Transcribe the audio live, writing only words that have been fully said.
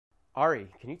Ari,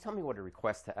 can you tell me what a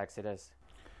request to exit is?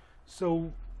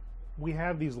 So we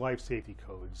have these life safety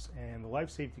codes, and the life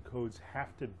safety codes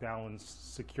have to balance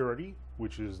security,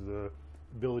 which is the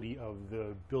ability of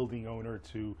the building owner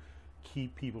to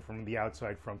keep people from the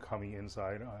outside from coming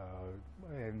inside,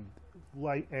 and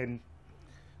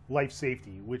life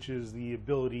safety, which is the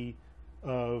ability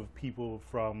of people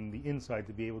from the inside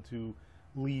to be able to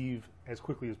leave as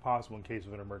quickly as possible in case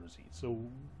of an emergency. So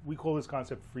we call this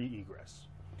concept free egress.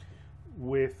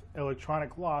 With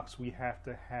electronic locks, we have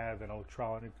to have an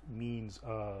electronic means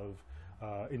of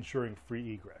ensuring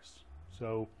free egress.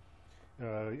 So,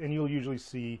 and you'll usually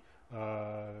see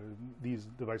these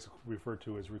devices referred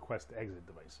to as request to exit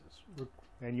devices,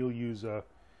 and you'll use and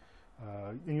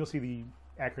you'll see the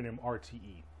acronym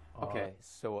RTE. Okay,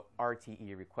 so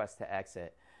RTE, request to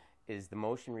exit, is the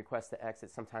motion request to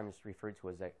exit sometimes referred to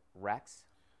as a REX?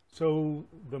 So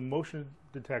the motion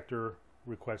detector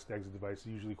request to exit device is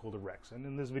usually called a REX, and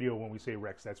in this video, when we say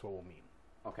REX, that's what we'll mean.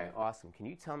 Okay, awesome. Can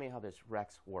you tell me how this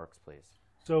REX works, please?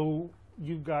 So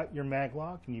you've got your mag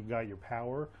lock and you've got your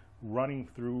power running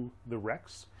through the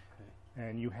REX, okay,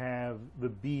 and you have the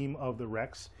beam of the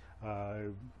REX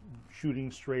shooting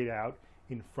straight out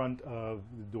in front of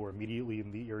the door, immediately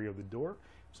in the area of the door.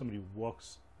 If somebody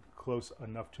walks close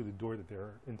enough to the door that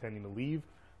they're intending to leave,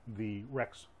 the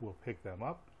REX will pick them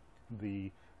up.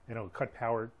 And it'll cut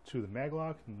power to the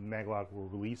maglock, and the maglock will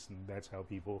release, and that's how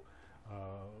people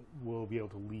will be able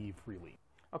to leave freely.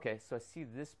 Okay, so I see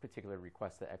this particular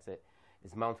request to exit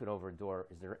is mounted over a door.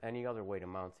 Is there any other way to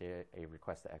mount a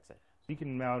request to exit? You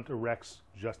can mount a REX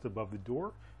just above the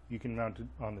door. You can mount it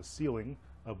on the ceiling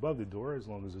above the door as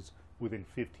long as it's within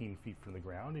 15 feet from the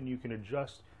ground, and you can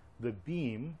adjust the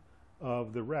beam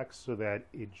of the REX so that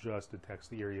it just detects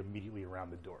the area immediately around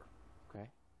the door. Okay.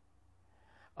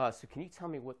 So can you tell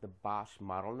me what the Bosch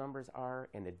model numbers are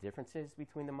and the differences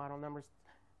between the model numbers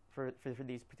for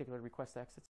these particular request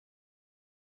exits?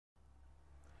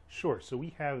 Sure. So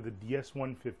we have the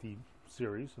DS150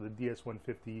 series. So the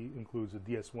DS150 includes the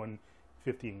DS150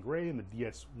 in gray and the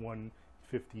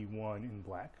DS151 in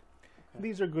black. Okay.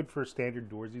 These are good for standard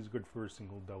doors. These are good for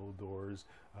single, double doors.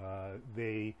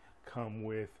 They come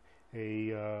with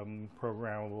a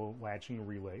programmable latching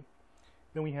relay.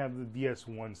 Then we have the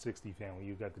DS160 family.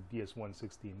 You've got the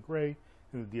DS160 in gray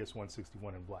and the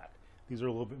DS161 in black. These are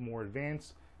a little bit more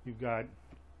advanced. You've got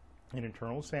an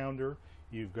internal sounder.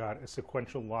 You've got a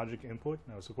sequential logic input.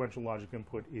 Now, a sequential logic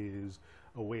input is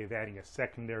a way of adding a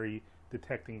secondary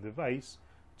detecting device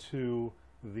to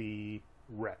the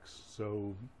REX.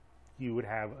 So you would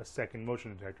have a second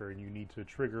motion detector, and you need to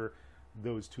trigger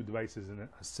those two devices in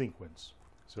a sequence.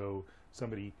 So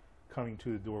somebody coming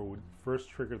to the door would first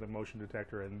trigger the motion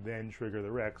detector and then trigger the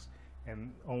REX,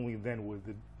 and only then would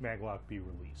the maglock be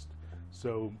released.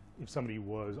 So if somebody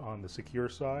was on the secure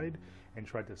side and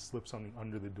tried to slip something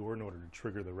under the door in order to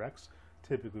trigger the REX,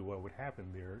 typically what would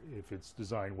happen there, if it's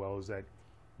designed well, is that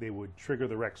they would trigger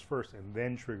the REX first and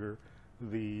then trigger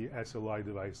the SLI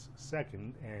device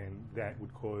second, and that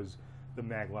would cause the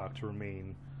maglock to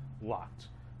remain locked.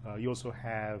 You also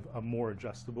have a more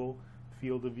adjustable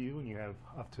field of view, and you have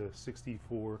up to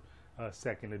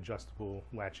 64-second adjustable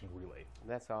latching relay.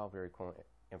 That's all very cool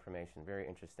information, very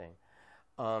interesting.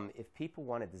 If people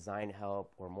wanted design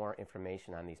help or more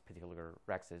information on these particular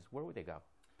REXs, where would they go?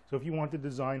 So if you wanted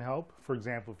design help, for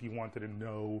example, if you wanted to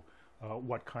know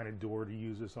what kind of door to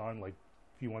use this on, like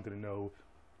if you wanted to know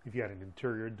if you had an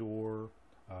interior door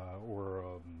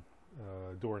or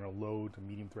a door in a low to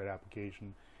medium threat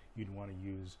application, you'd want to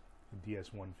use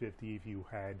DS150. If you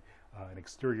had an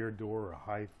exterior door or a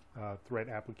high threat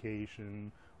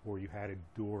application, or you had a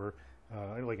door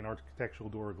like an architectural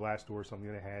door or glass door, something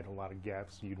that had a lot of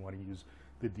gaps, you'd want to use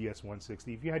the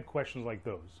DS160. If you had questions like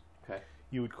those, okay,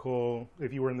 you would call,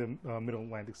 if you were in the Middle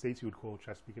Atlantic states, you would call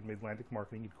Chesapeake and Mid-Atlantic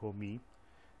Marketing, you'd call me.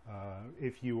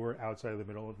 If you were outside of the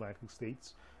Middle Atlantic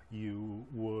states, you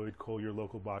would call your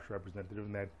local Bosch representative,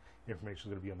 and that information is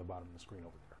going to be on the bottom of the screen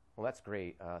over there. Well, that's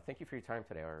great. Thank you for your time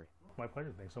today, Ari. My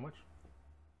pleasure. Thanks so much.